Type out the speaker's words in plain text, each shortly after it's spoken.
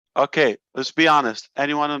Okay, let's be honest.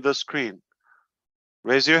 Anyone on the screen,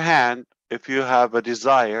 raise your hand if you have a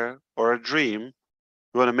desire or a dream,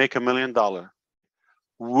 you want to make $1 million.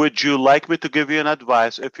 Would you like me to give you an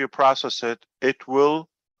advice? If you process it, it will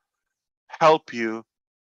help you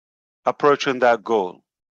approaching that goal.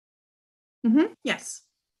 Yes.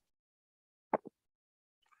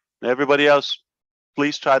 Everybody else,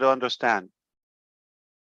 please try to understand.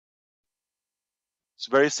 It's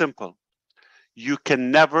very simple. You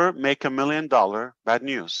can never make $1 million, bad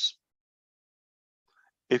news,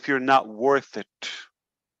 if you're not worth it.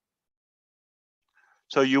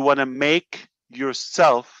 So you want to make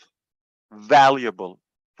yourself valuable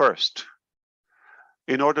first.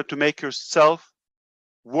 In order to make yourself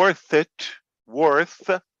worth it,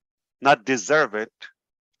 not deserve it.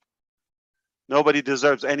 Nobody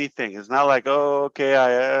deserves anything. It's not like, oh, okay,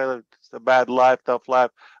 it's a bad life, tough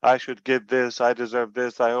life. I should give this. I deserve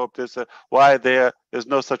this. I hope this. Why there's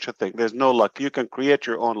no such a thing. There's no luck. You can create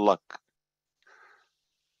your own luck.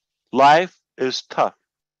 Life is tough.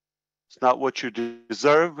 It's not what you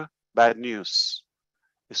deserve. Bad news.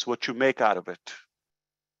 It's what you make out of it.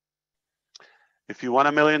 If you want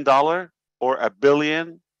 $1 million or $1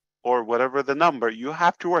 billion or whatever the number, you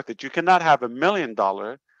have to worth it. You cannot have $1 million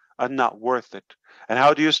and not worth it. And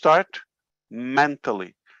how do you start?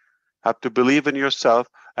 Mentally. Have to believe in yourself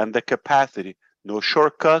and the capacity. No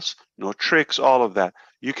shortcuts, no tricks, all of that.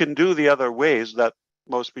 You can do the other ways that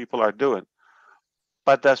most people are doing,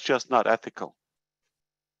 but that's just not ethical.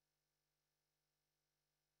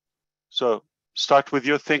 So start with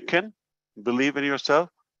your thinking, believe in yourself.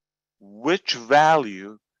 Which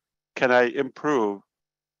value can I improve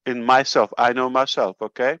in myself? I know myself,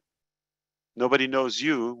 okay? Nobody knows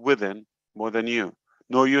you within more than you.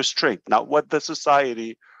 Know your strength, not what the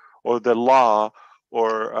society or the law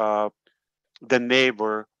or the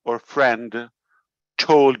neighbor or friend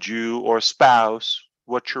told you or spouse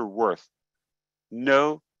what you're worth.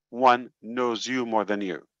 No one knows you more than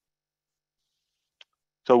you.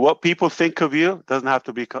 So what people think of you doesn't have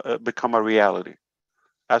to become a reality.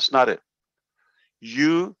 That's not it.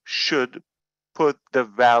 You should put the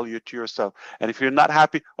value to yourself. And if you're not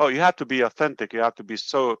happy, you have to be authentic. You have to be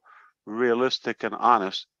so realistic and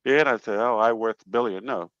honest. You're gonna say, oh, I worth $1 billion.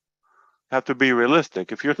 No, you have to be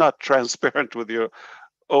realistic. If you're not transparent with your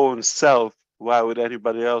own self, why would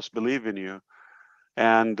anybody else believe in you?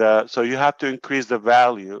 And so you have to increase the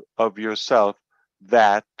value of yourself,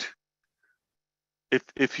 that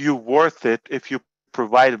if you're worth it, if you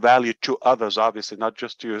provide value to others, obviously not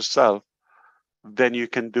just to yourself, then you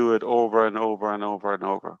can do it over and over and over and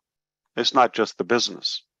over. It's not just the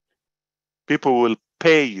business. People will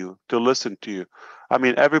pay you to listen to you. I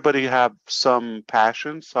mean, everybody have some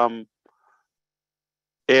passion, some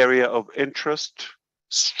area of interest,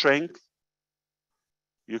 strength.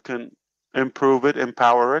 You can improve it,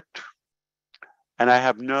 empower it. And I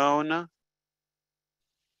have known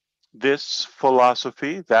this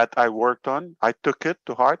philosophy that I worked on. I took it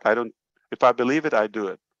to heart. If I believe it, I do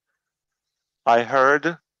it. I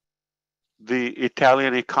heard the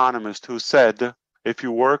Italian economist who said, if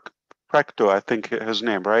you work, Precto, I think his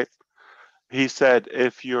name, right? He said,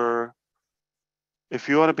 if you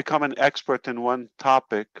want to become an expert in one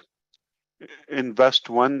topic, invest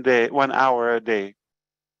 1 hour a day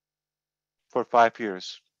for 5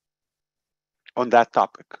 years on that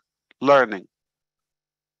topic, learning,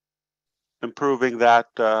 improving that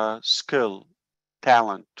skill,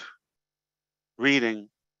 talent, reading,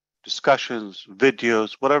 discussions,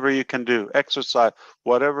 videos, whatever you can do, exercise,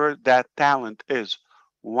 whatever that talent is.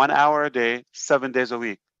 1 hour a day, 7 days a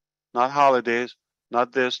week, not holidays,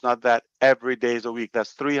 not this, not that, every day is a week.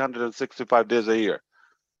 That's 365 days a year.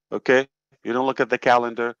 Okay? You don't look at the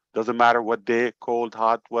calendar, doesn't matter what day, cold,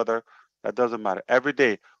 hot, weather, that doesn't matter. Every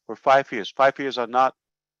day for 5 years. 5 years are not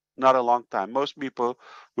a long time. Most people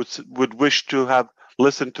would wish to have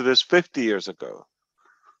listened to this 50 years ago.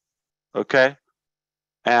 Okay?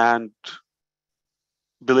 And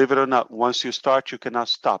believe it or not, once you start, you cannot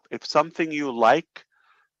stop. If something you like,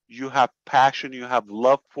 you have passion, you have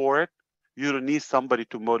love for it, you don't need somebody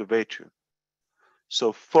to motivate you.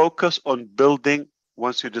 So focus on building.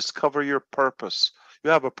 Once you discover your purpose,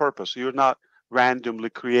 you have a purpose. You're not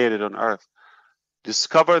randomly created on earth.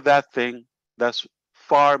 Discover that thing. That's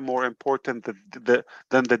far more important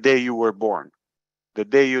than the day you were born. The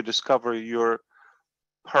day you discover your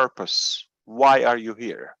purpose. Why are you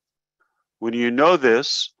here? When you know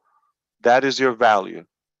this, that is your value.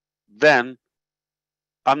 Then,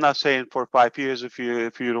 I'm not saying for 5 years, if you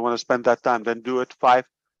don't want to spend that time, then do it 5.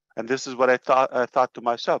 And this is what I thought to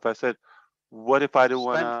myself. I said, what if I don't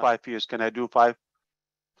want to spend 5 years? Can I do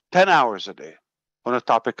 10 hours a day? on a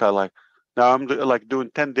topic I like. Now I'm like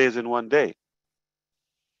doing 10 days in one day.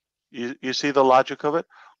 You see the logic of it?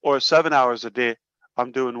 Or 7 hours a day,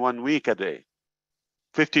 I'm doing 1 week a day.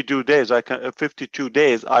 52 days, 52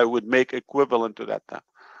 days, I would make equivalent to that time.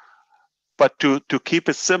 But to keep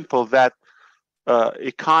it simple, that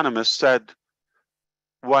economist said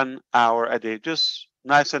 1 hour a day, just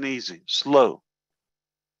nice and easy, slow.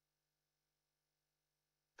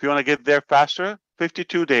 If you want to get there faster,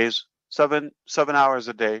 52 days, 7 hours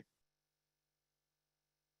a day.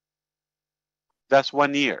 That's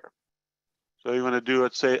 1 year. So you want to do,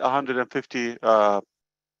 let's say, 150 times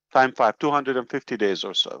 5, 250 days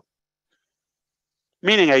or so.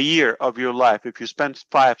 Meaning a year of your life, if you spend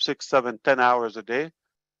 5, 6, 7, 10 hours a day,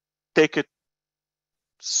 take it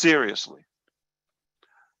seriously.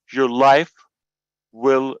 Your life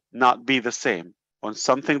will not be the same on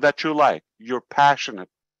something that you like, you're passionate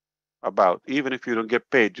about. Even if you don't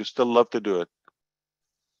get paid, you still love to do it.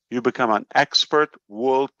 You become an expert,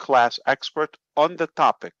 world-class expert on the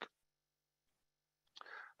topic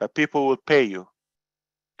that people will pay you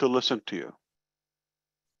to listen to you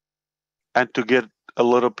and to get a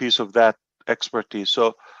little piece of that expertise.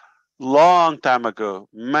 So long time ago,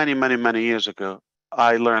 many years ago,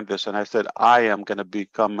 I learned this and I said, I am going to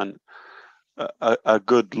become a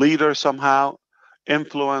good leader somehow,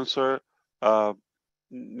 influencer,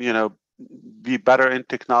 you know, be better in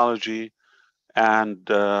technology and,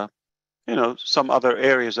 you know, some other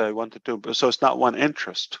areas I wanted to. So it's not one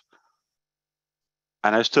interest.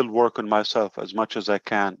 And I still work on myself as much as I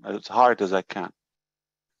can, as hard as I can.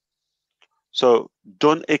 So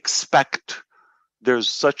don't expect there's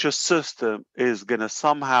such a system is going to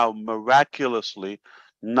somehow miraculously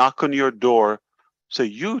knock on your door, say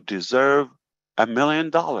you deserve $1 million.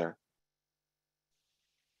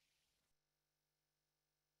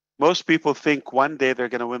 Most people think one day they're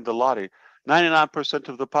going to win the lottery. 99%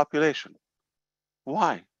 of the population.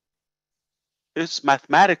 Why? It's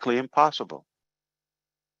mathematically impossible.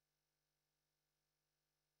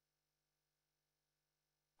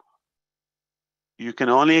 You can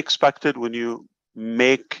only expect it when you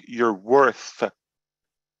make your worth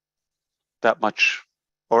that much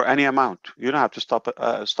or any amount. You don't have to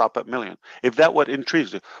stop at million. If that what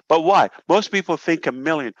intrigues you. But why? Most people think $1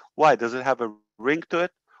 million. Why? Does it have a ring to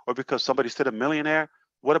it? Or because somebody said a millionaire?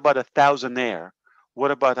 What about a thousandaire?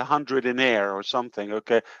 What about 100-aire or something?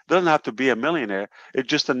 Okay, it doesn't have to be a millionaire. It's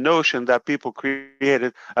just a notion that people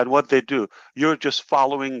created and what they do. You're just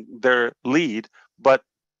following their lead. But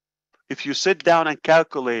if you sit down and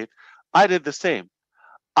calculate, I did the same.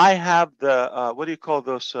 I have the what do you call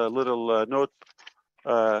those little note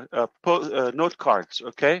cards?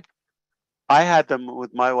 Okay, I had them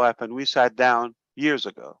with my wife, and we sat down years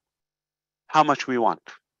ago. How much we want?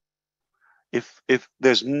 If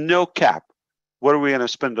there's no cap, what are we going to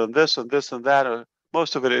spend on this and this and that? Or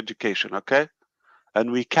most of it education, okay?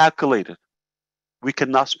 And we calculated. We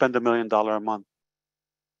cannot spend $1 million a month.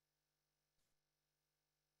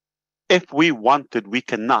 If we wanted, we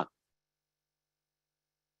cannot.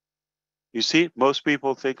 You see, most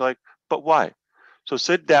people think like, but why? So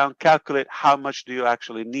sit down, calculate how much do you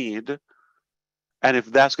actually need, and if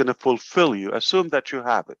that's going to fulfill you, assume that you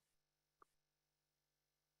have it.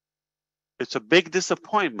 It's a big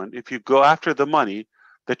disappointment if you go after the money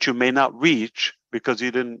that you may not reach because you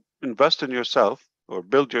didn't invest in yourself or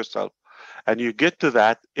build yourself, and you get to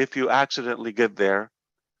that if you accidentally get there,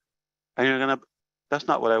 and you're going to, that's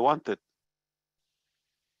not what I wanted.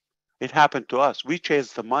 It happened to us. We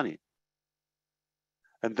chased the money,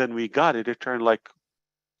 and then we got it. It turned like,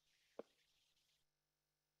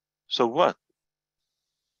 so what?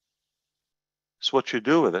 It's what you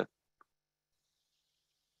do with it.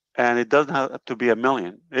 And it doesn't have to be $1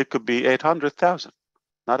 million. It could be 800,000.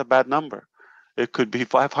 Not a bad number. It could be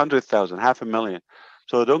 500,000, $500,000.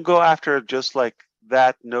 So don't go after just like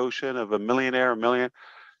that notion of a millionaire, a million.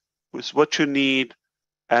 It's what you need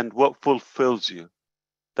and what fulfills you.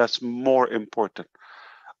 That's more important.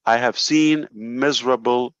 I have seen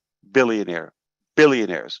miserable billionaires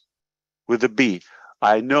with a B.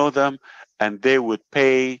 I know them, and they would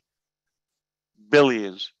pay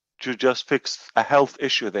billions to just fix a health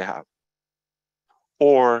issue they have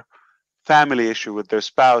or family issue with their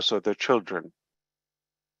spouse or their children.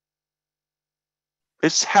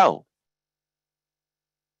 It's hell.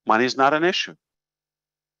 Money is not an issue.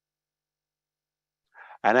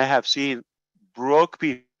 And I have seen broke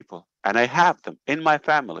people, and I have them in my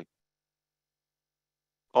family,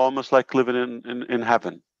 almost like living in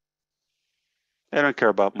heaven. They don't care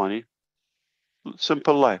about money.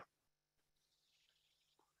 Simple life.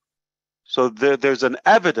 So there's an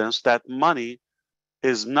evidence that money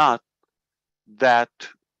is not that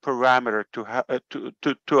parameter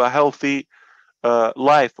to a healthy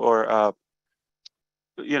life, or a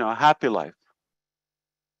happy life.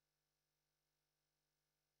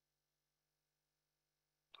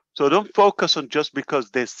 So don't focus on just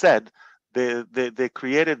because they said, they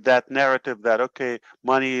created that narrative that, okay,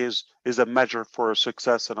 money is a measure for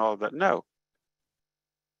success and all of that. No.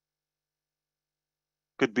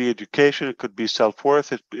 Could be education, it could be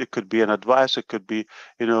self-worth, it could be an advice, it could be,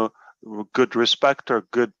 good respect or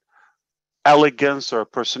good elegance or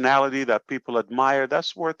personality that people admire.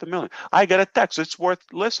 That's worth $1 million. I get a text, it's worth,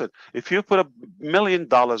 listen, if you put $1 million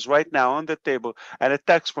right now on the table and a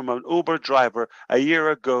text from an Uber driver a year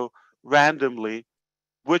ago randomly,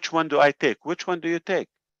 which one do I take? Which one do you take?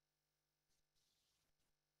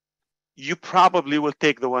 You probably will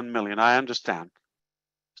take the 1 million. I understand.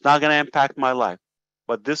 It's not going to impact my life,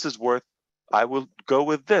 but this is worth, I will go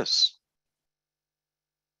with this.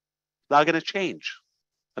 It's not going to change.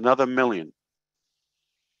 Another $1 million.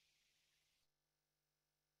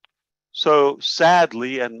 So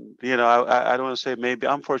sadly, and I don't want to say maybe,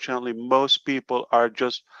 unfortunately, most people are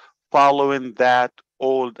just following that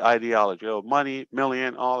old ideology. Oh, money,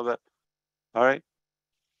 million, all of that. All right.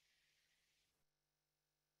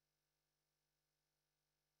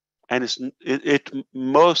 And it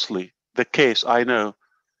mostly the case, I know,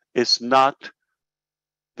 is not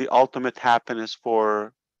the ultimate happiness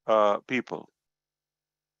for people.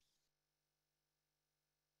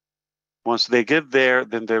 Once they get there,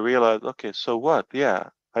 then they realize, okay, so what? Yeah,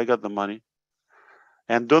 I got the money.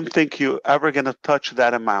 And don't think you're ever going to touch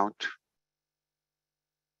that amount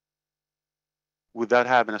without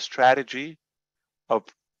having a strategy of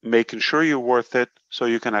making sure you're worth it so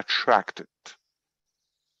you can attract it.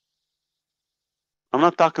 I'm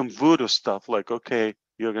not talking voodoo stuff like, okay,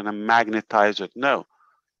 you're going to magnetize it. No,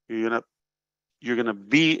 you're going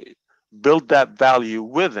to build that value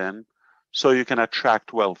within so you can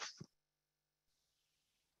attract wealth.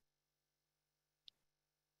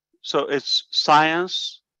 So it's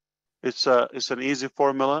science. It's an easy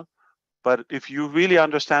formula, but if you really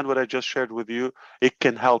understand what I just shared with you, it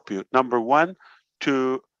can help you. Number one,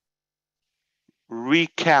 to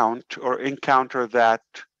recount or encounter that,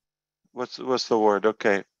 what's the word?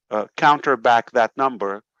 Okay, counter back that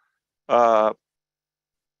number, and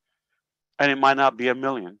it might not be 1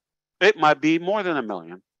 million. It might be more than 1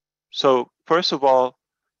 million. So first of all,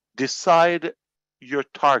 decide your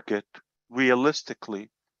target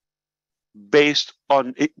realistically based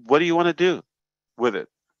on it. What do you want to do with it?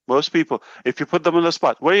 Most people, if you put them on the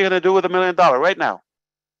spot, what are you going to do with $1 million right now?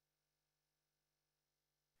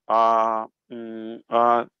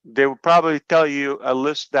 They will probably tell you a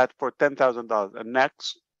list that for $10,000. And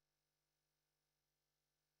next,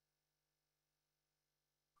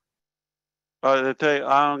 they tell you,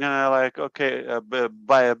 I'm gonna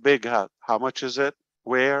buy a big house. How much is it?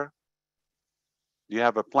 Where? Do you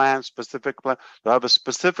have a plan? Specific plan? Do you have a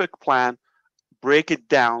specific plan? Break it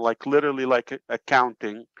down, like literally like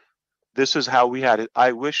accounting. This is how we had it.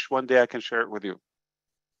 I wish one day I can share it with you.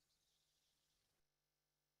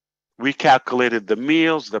 We calculated the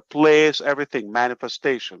meals, the place, everything,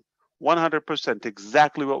 manifestation, 100%,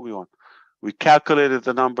 exactly what we want. We calculated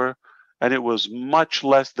the number, and it was much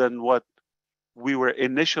less than what we were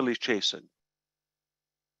initially chasing.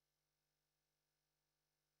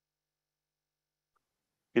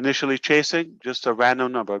 Initially chasing just a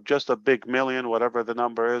random number, just a big million, whatever the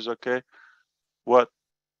number is, okay? What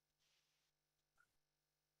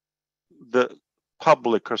the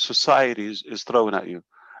public or society is throwing at you.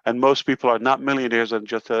 And most people are not millionaires and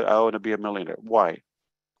just, I want to be a millionaire. Why?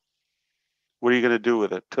 What are you going to do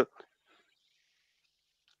with it?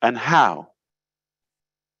 And how?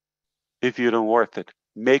 If you don't worth it,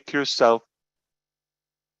 make yourself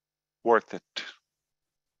worth it,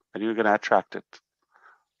 and you're going to attract it.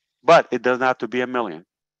 But it doesn't have to be 1 million.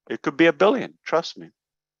 It could be 1 billion. Trust me.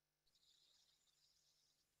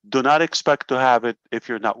 Do not expect to have it if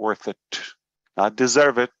you're not worth it, not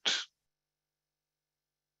deserve it.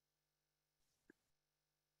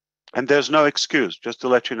 And there's no excuse, just to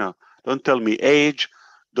let you know. Don't tell me age.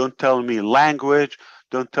 Don't tell me language.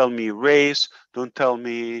 Don't tell me race. Don't tell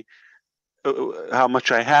me how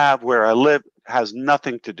much I have, where I live. It has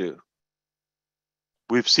nothing to do.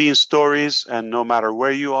 We've seen stories, and no matter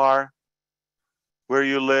where you are, where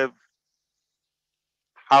you live,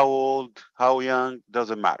 how old, how young,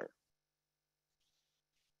 doesn't matter.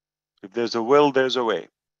 If there's a will, there's a way.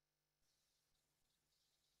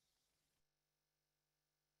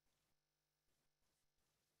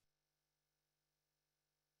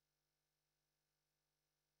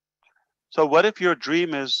 So what if your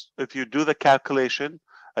dream is, if you do the calculation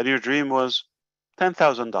and your dream was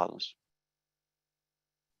 $10,000.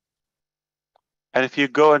 And if you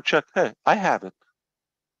go and check, hey, I have it.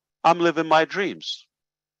 I'm living my dreams.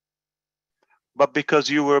 But because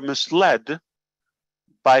you were misled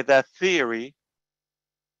by that theory,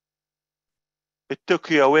 it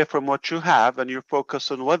took you away from what you have, and you're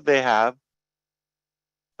focused on what they have,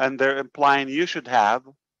 and they're implying you should have,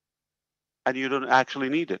 and you don't actually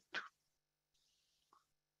need it.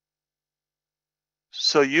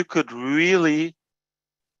 So you could really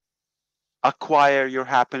acquire your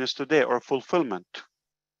happiness today or fulfillment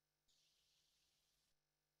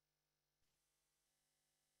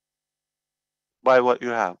by what you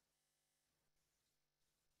have.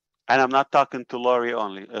 And I'm not talking to Laurie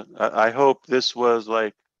only. I hope this was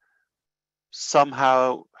like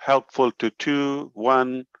somehow helpful to 2,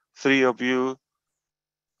 1, 3 of you.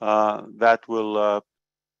 That will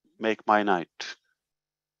make my night.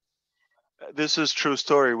 This is true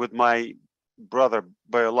story with my brother,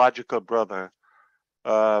 biological brother.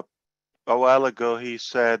 A while ago, he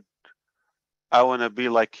said, I want to be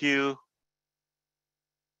like you,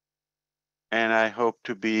 and I hope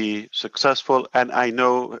to be successful. And I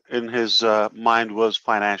know in his mind was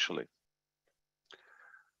financially.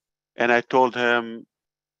 And I told him,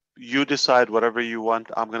 you decide whatever you want,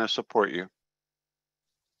 I'm going to support you.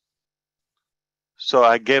 So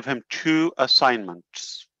I gave him 2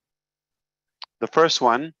 assignments. The first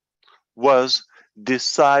one was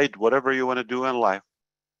decide whatever you want to do in life.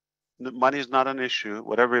 Money is not an issue.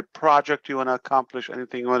 Whatever project you want to accomplish,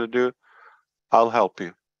 anything you want to do, I'll help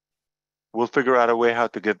you. We'll figure out a way how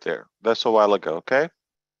to get there. That's a while ago, okay?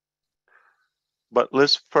 But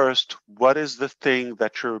let's first, what is the thing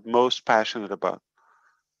that you're most passionate about?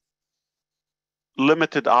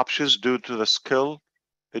 Limited options due to the skill,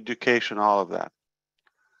 education, all of that.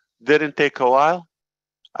 Didn't take a while.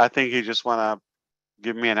 I think he just want to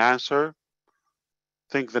give me an answer.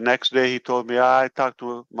 I think the next day he told me, I talked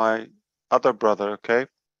to my other brother, okay?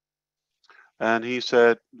 And he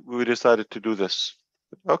said, we decided to do this.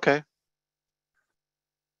 Okay.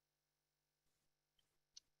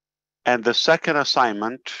 And the second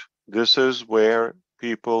assignment, this is where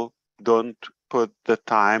people don't put the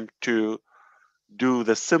time to do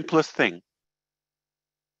the simplest thing.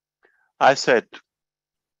 I said,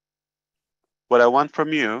 what I want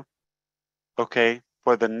from you, okay,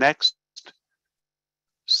 for the next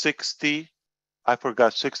 60, I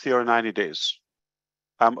forgot, 60 or 90 days.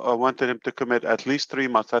 I wanted him to commit at least 3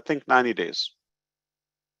 months, I think 90 days.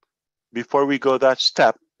 Before we go that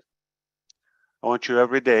step, I want you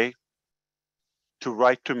every day to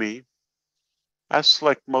write to me. That's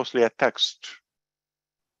like mostly a text.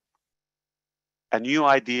 A new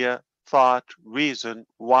idea, thought, reason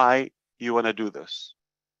why you want to do this.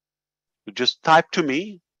 You just type to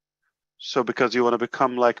me. So because you want to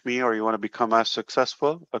become like me or you want to become as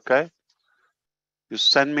successful, okay? You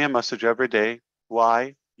send me a message every day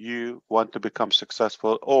why you want to become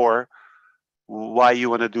successful or why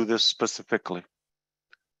you want to do this specifically.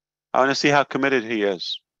 I want to see how committed he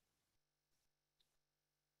is.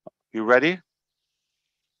 You ready?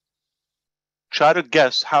 Try to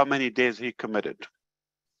guess how many days he committed.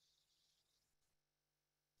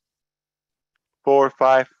 4 or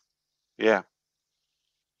 5? Yeah.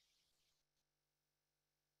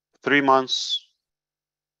 3 months.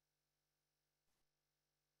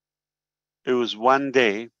 It was 1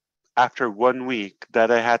 day after 1 week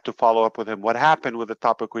that I had to follow up with him. What happened with the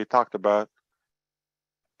topic we talked about?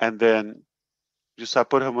 And then just I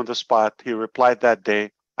put him on the spot. He replied that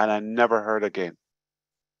day and I never heard again.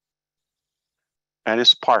 And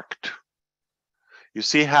it's parked. You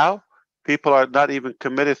see how people are not even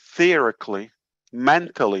committed theoretically,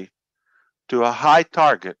 mentally to a high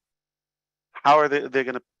target. How are they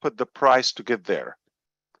going to put the price to get there?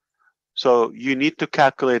 So you need to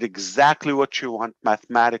calculate exactly what you want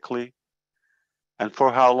mathematically and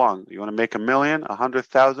for how long. You want to make 1 million,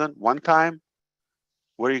 100,000 one time?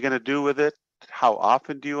 What are you going to do with it? How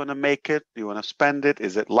often do you want to make it? Do you want to spend it?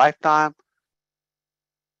 Is it lifetime?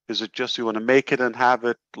 Is it just you want to make it and have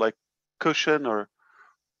it like cushion or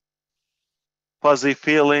fuzzy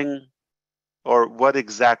feeling? Or what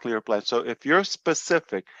exactly your plan? So if you're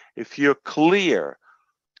specific, if you're clear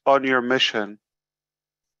on your mission,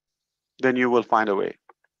 then you will find a way.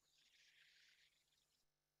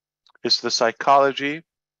 It's the psychology.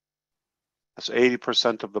 That's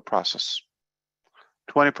 80% of the process.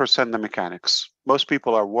 20% the mechanics. Most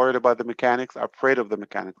people are worried about the mechanics, are afraid of the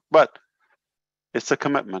mechanics, but it's a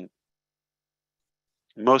commitment.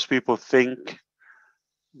 Most people think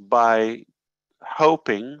by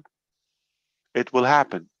hoping it will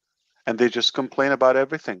happen, and they just complain about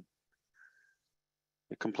everything.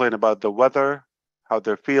 They complain about the weather, how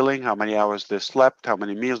they're feeling, how many hours they slept, how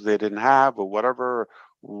many meals they didn't have, or whatever,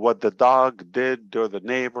 what the dog did or the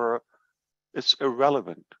neighbor. It's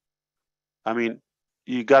irrelevant. I mean,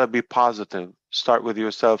 you got to be positive. Start with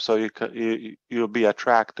yourself so you'll be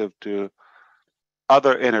attractive to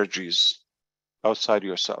other energies outside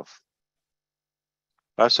yourself.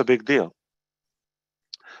 That's a big deal.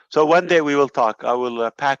 So one day we will talk. I will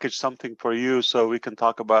package something for you so we can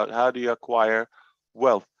talk about how do you acquire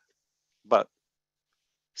wealth, but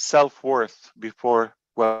self-worth before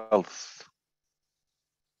wealth.